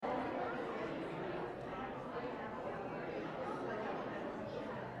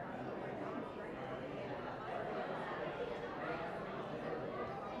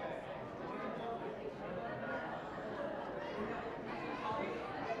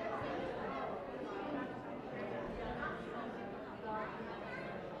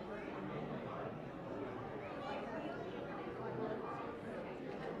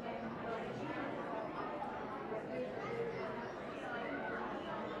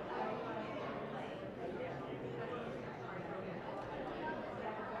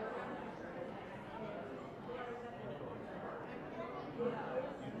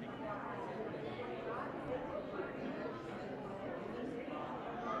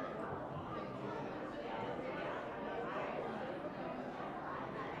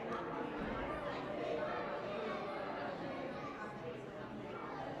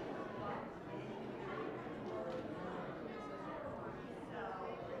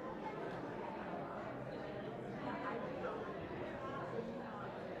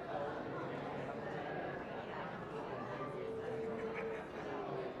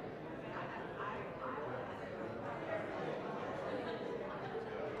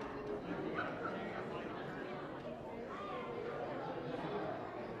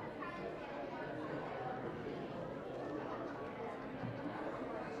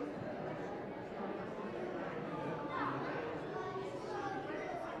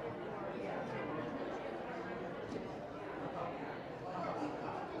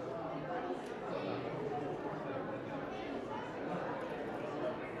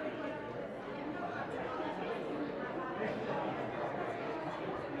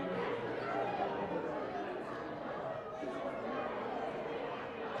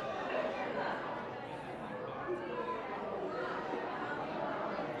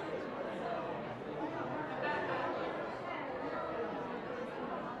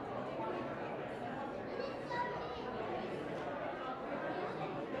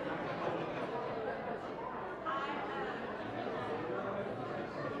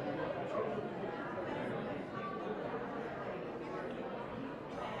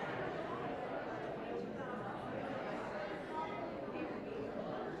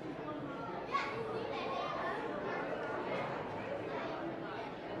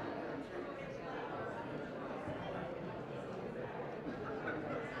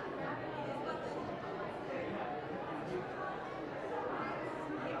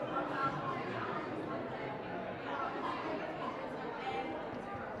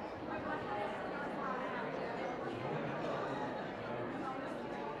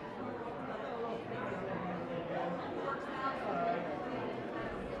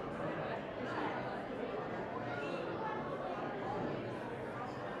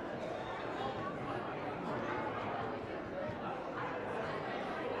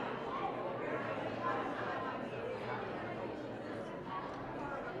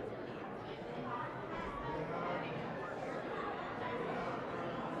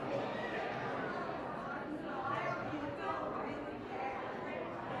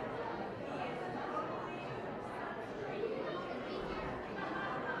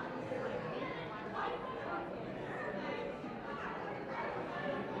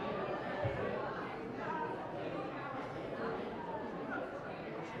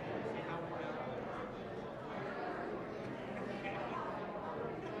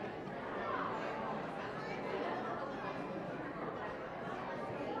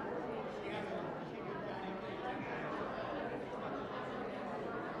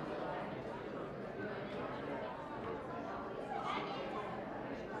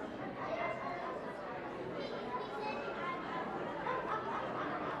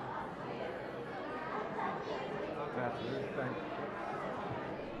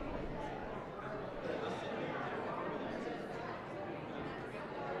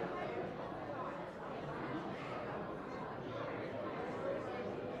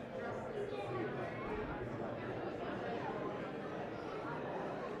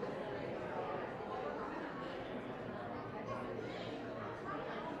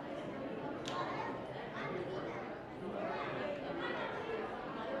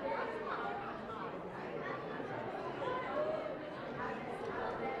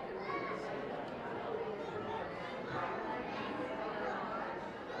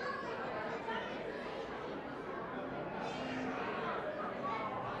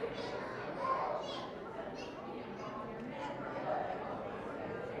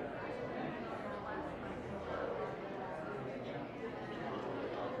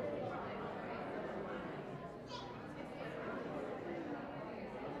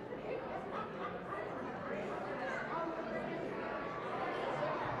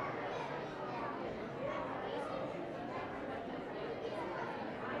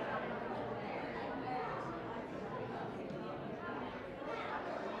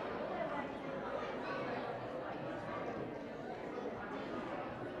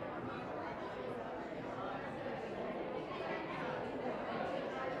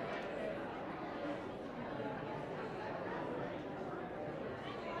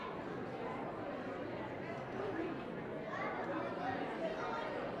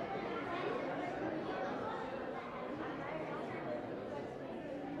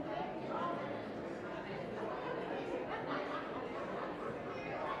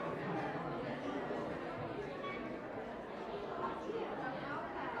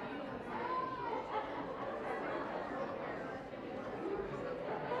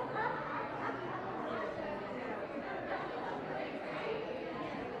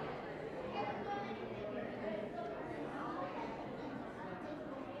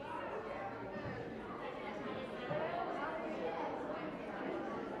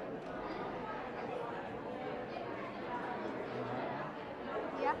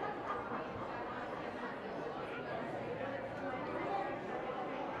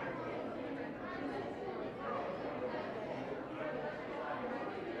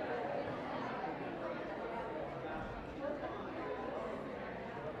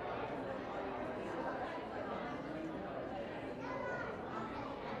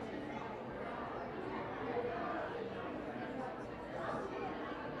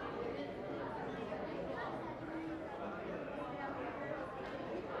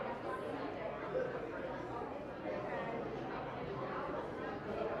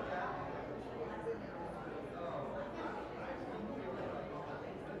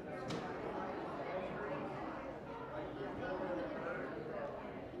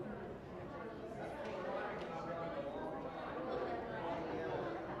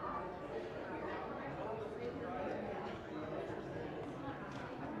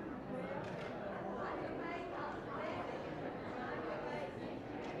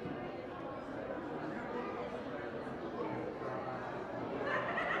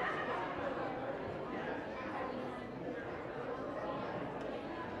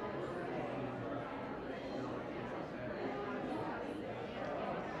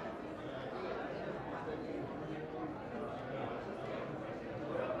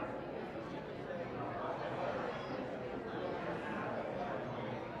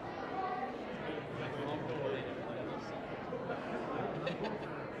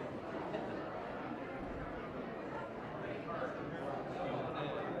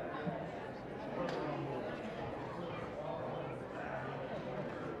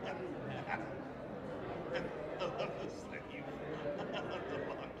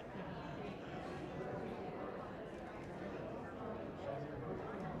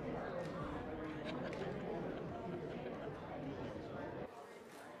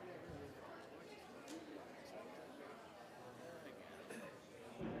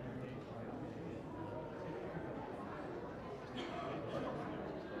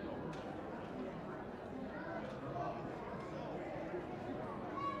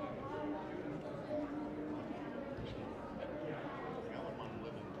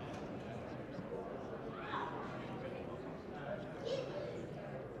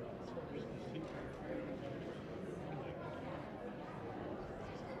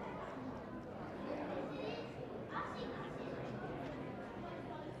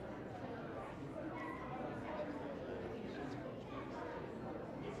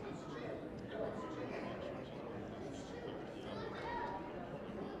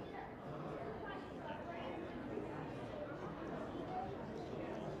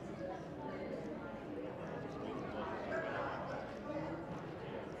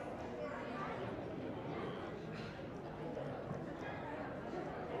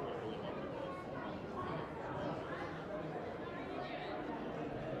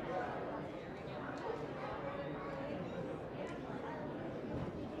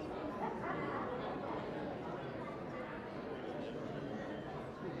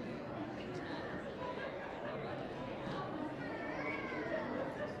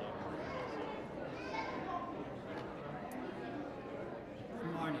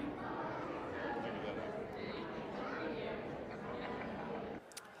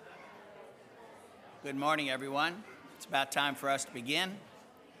Good morning, everyone. It's about time for us to begin.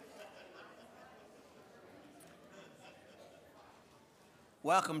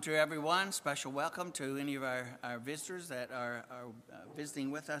 Welcome to everyone. Special welcome to any of our visitors that are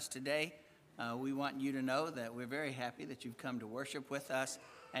visiting with us today. We want you to know that we're very happy that you've come to worship with us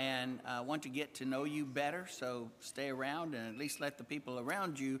and want to get to know you better. So stay around and at least let the people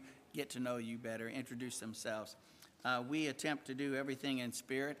around you get to know you better, introduce themselves. We attempt to do everything in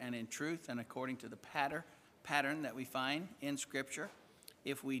spirit and in truth and according to the pattern that we find in Scripture.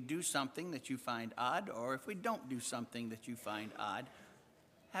 If we do something that you find odd, or if we don't do something that you find odd,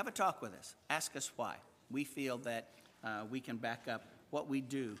 have a talk with us. Ask us why. We feel that we can back up what we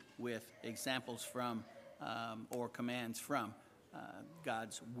do with examples from or commands from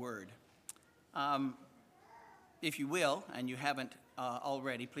God's Word. If you will, and you haven't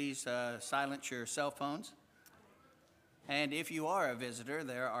already, please silence your cell phones. And if you are a visitor,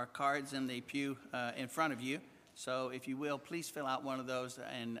 there are cards in the pew in front of you. So if you will, please fill out one of those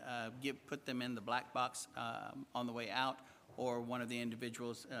and put them in the black box on the way out, or one of the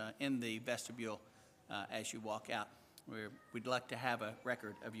individuals in the vestibule as you walk out. We'd like to have a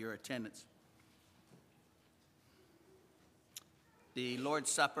record of your attendance. The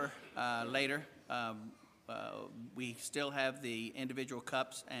Lord's Supper later. We still have the individual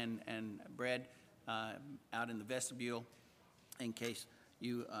cups and bread out in the vestibule in case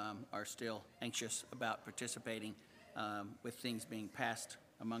you are still anxious about participating with things being passed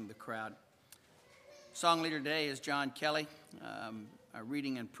among the crowd. Song leader today is John Kelly. Our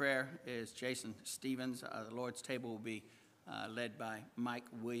reading and prayer is Jason Stevens. The Lord's table will be led by Mike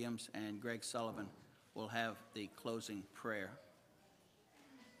Williams, and Greg Sullivan will have the closing prayer.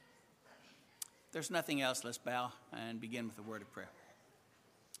 If there's nothing else, let's bow and begin with a word of prayer.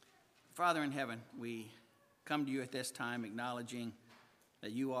 Father in heaven, we come to you at this time acknowledging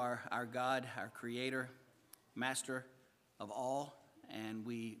that you are our God, our creator, master of all, and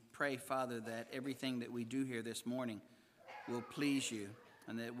we pray, Father, that everything that we do here this morning will please you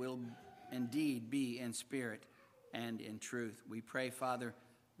and that it will indeed be in spirit and in truth. We pray, Father,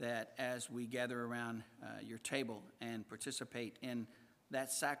 that as we gather around your table and participate in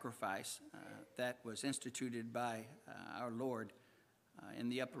that sacrifice that was instituted by our Lord in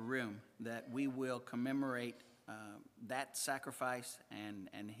the upper room, that we will commemorate that sacrifice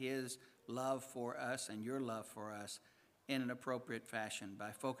and his love for us and your love for us in an appropriate fashion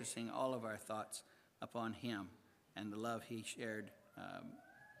by focusing all of our thoughts upon him and the love he shared,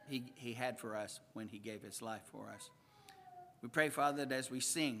 he had for us when he gave his life for us. We pray, Father, that as we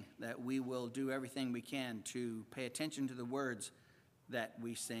sing, that we will do everything we can to pay attention to the words that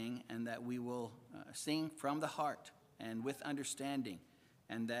we sing, and that we will sing from the heart and with understanding,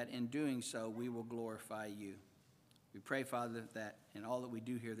 and that in doing so, we will glorify you. We pray, Father, that in all that we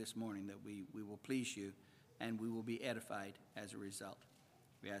do here this morning, that we will please you, and we will be edified as a result.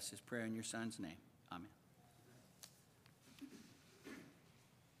 We ask this prayer in your Son's name. Amen.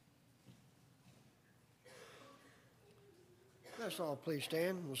 Let's all please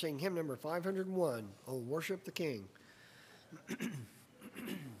stand. We'll sing hymn number 501, "Oh, Worship the King."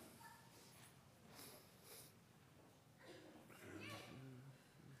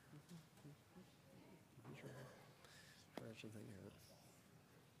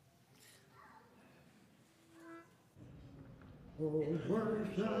 Oh,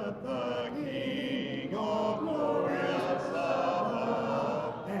 worship the King, all glorious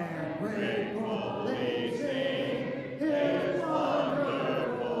above, and gratefully sing his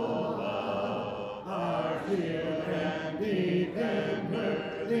wonderful love. Our shield and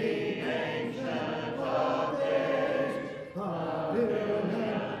defender, the ancient of days,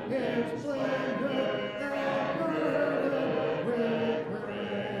 pavilion his splendor and burden with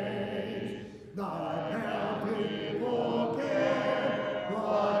praise. Thy bountiful care,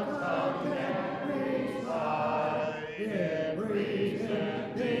 what content beside, it breathes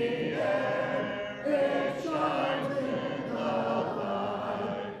in the air, it shines in the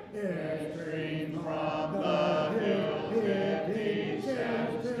light, it streams from the hill, it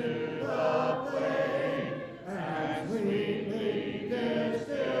descends to the plain, and sweetly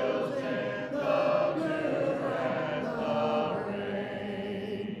distills in the dew and the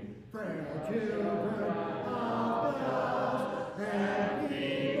rain. Frail children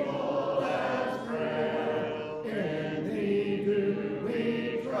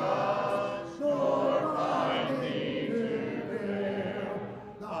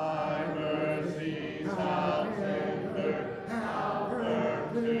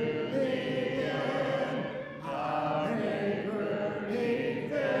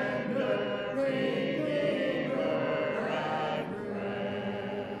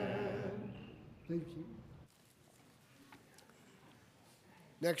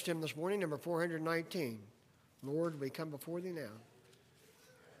Next hymn this morning, number 419. Lord, we come before thee now.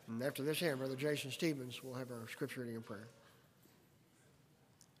 And after this hymn, Brother Jason Stevens will have our scripture reading and prayer.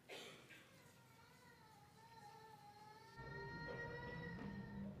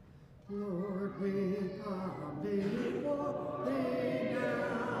 Lord, we come before thee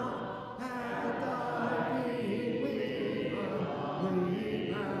now, at thy feet we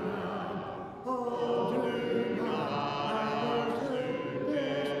humbly bow. Oh, do not our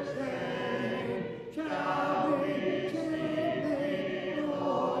service disdain. Shall we seek thee,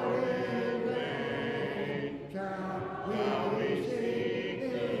 Lord, in vain? Shall we seek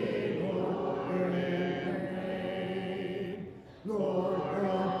thee, Lord, in vain? Lord,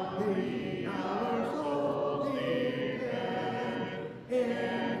 thee our souls depend,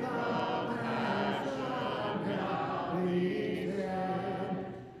 in thy passion now we stand.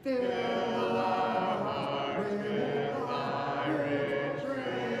 Fill our hearts with thy rich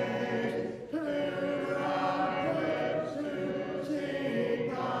praise, turn our lips to sing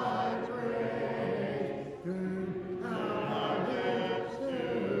thy praise, turn our lips to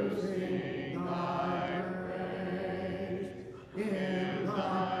sing thy praise. In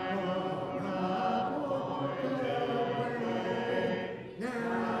thy Lord appointed way,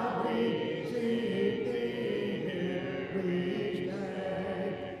 now we seek thee, here we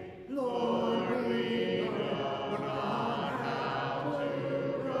stay. Lord, we know not how to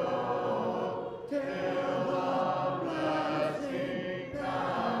grow, till the blessing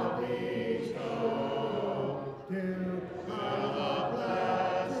thou bestow, till the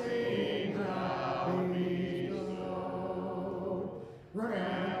blessing thou bestow.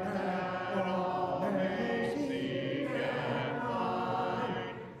 Grant that all may see and find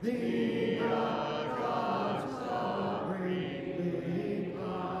thee a God supremely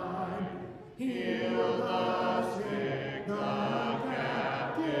kind. Heal the sick, the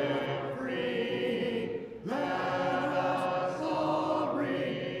captive free. Let us all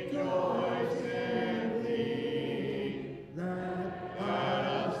rejoice in thee. Let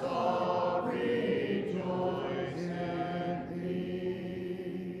us all rejoice in thee.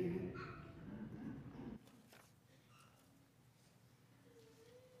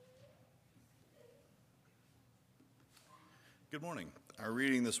 Good morning. Our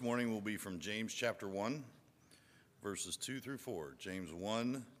reading this morning will be from James chapter 1, verses 2 through 4. James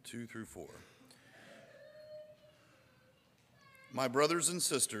 1, 2 through 4. My brothers and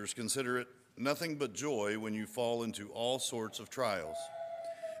sisters, consider it nothing but joy when you fall into all sorts of trials,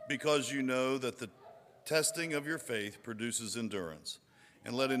 because you know that the testing of your faith produces endurance.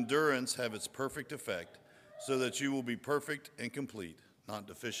 And let endurance have its perfect effect, so that you will be perfect and complete, not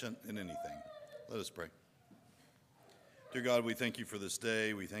deficient in anything. Let us pray. Dear God, we thank you for this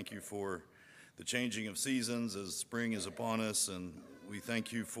day. We thank you for the changing of seasons as spring is upon us, and we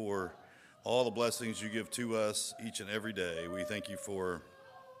thank you for all the blessings you give to us each and every day. We thank you for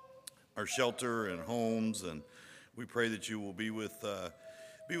our shelter and homes, and we pray that you will be with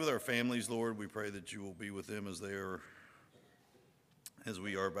our families, Lord. We pray that you will be with them as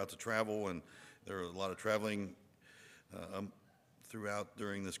we are about to travel, and there are a lot of traveling throughout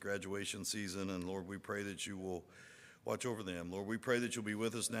during this graduation season, and Lord, we pray that you will watch over them. Lord, we pray that you'll be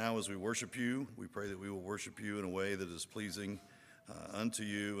with us now as we worship you. We pray that we will worship you in a way that is pleasing unto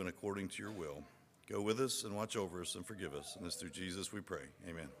you and according to your will. Go with us and watch over us and forgive us. And this through Jesus we pray.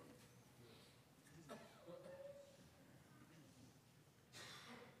 Amen.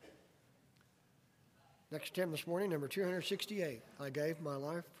 Next hymn this morning, number 268. I gave my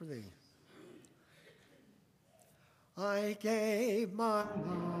life for thee. I gave my life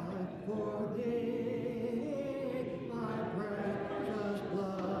for thee.